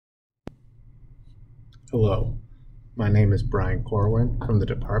Hello, my name is Brian Corwin from the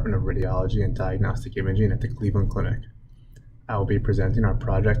Department of Radiology and Diagnostic Imaging at the Cleveland Clinic. I will be presenting our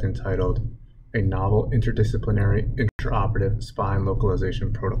project entitled A Novel Interdisciplinary Intraoperative Spine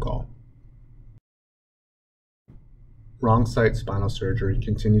Localization Protocol. Wrong site spinal surgery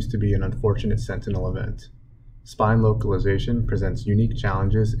continues to be an unfortunate sentinel event. Spine localization presents unique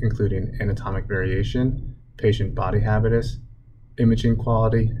challenges including anatomic variation, patient body habitus, imaging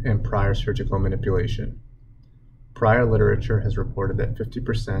quality, and prior surgical manipulation. Prior literature has reported that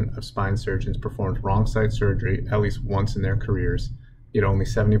 50% of spine surgeons performed wrong site surgery at least once in their careers, yet only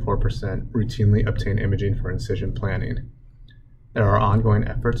 74% routinely obtain imaging for incision planning. There are ongoing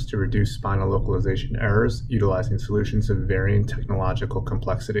efforts to reduce spinal localization errors utilizing solutions of varying technological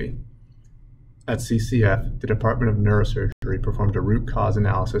complexity. At CCF, the Department of Neurosurgery performed a root cause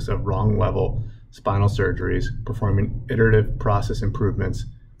analysis of wrong level spinal surgeries, performing iterative process improvements,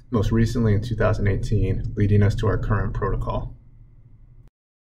 most recently in 2018, leading us to our current protocol.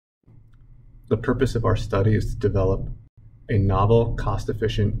 The purpose of our study is to develop a novel,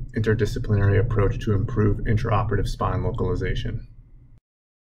 cost-efficient, interdisciplinary approach to improve intraoperative spine localization.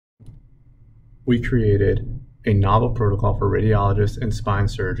 We created a novel protocol for radiologists and spine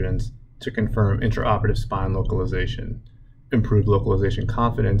surgeons to confirm intraoperative spine localization, improve localization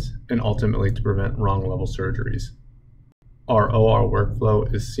confidence, and ultimately to prevent wrong level surgeries. Our OR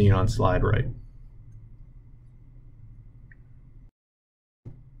workflow is seen on slide right.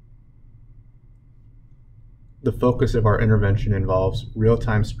 The focus of our intervention involves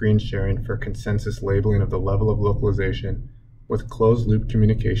real-time screen sharing for consensus labeling of the level of localization with closed-loop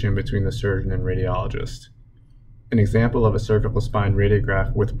communication between the surgeon and radiologist. An example of a cervical spine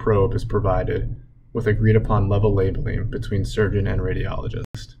radiograph with probe is provided with agreed-upon level labeling between surgeon and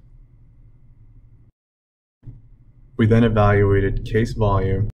radiologist. We then evaluated case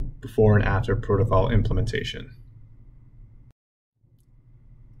volume before and after protocol implementation.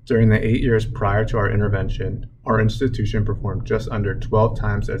 During the 8 years prior to our intervention, our institution performed just under 12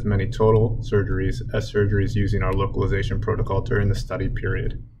 times as many total surgeries as surgeries using our localization protocol during the study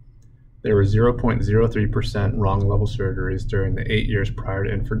period. There were 0.03% wrong level surgeries during the 8 years prior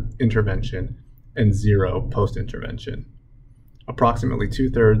to intervention and 0 post-intervention. Approximately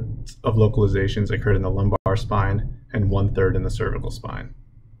 2/3 of localizations occurred in the lumbar spine and 1/3 in the cervical spine.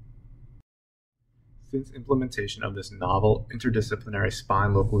 Since implementation of this novel interdisciplinary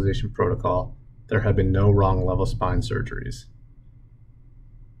spine localization protocol, there have been no wrong level spine surgeries.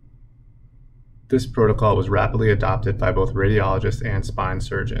 This protocol was rapidly adopted by both radiologists and spine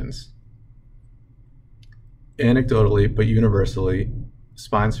surgeons. Anecdotally, but universally,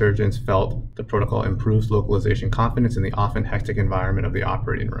 spine surgeons felt the protocol improves localization confidence in the often hectic environment of the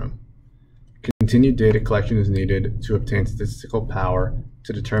operating room. Continued data collection is needed to obtain statistical power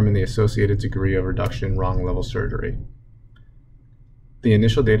to determine the associated degree of reduction in wrong level surgery. The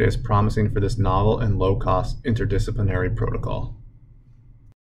initial data is promising for this novel and low-cost interdisciplinary protocol.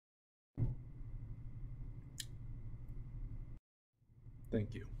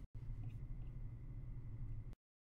 Thank you.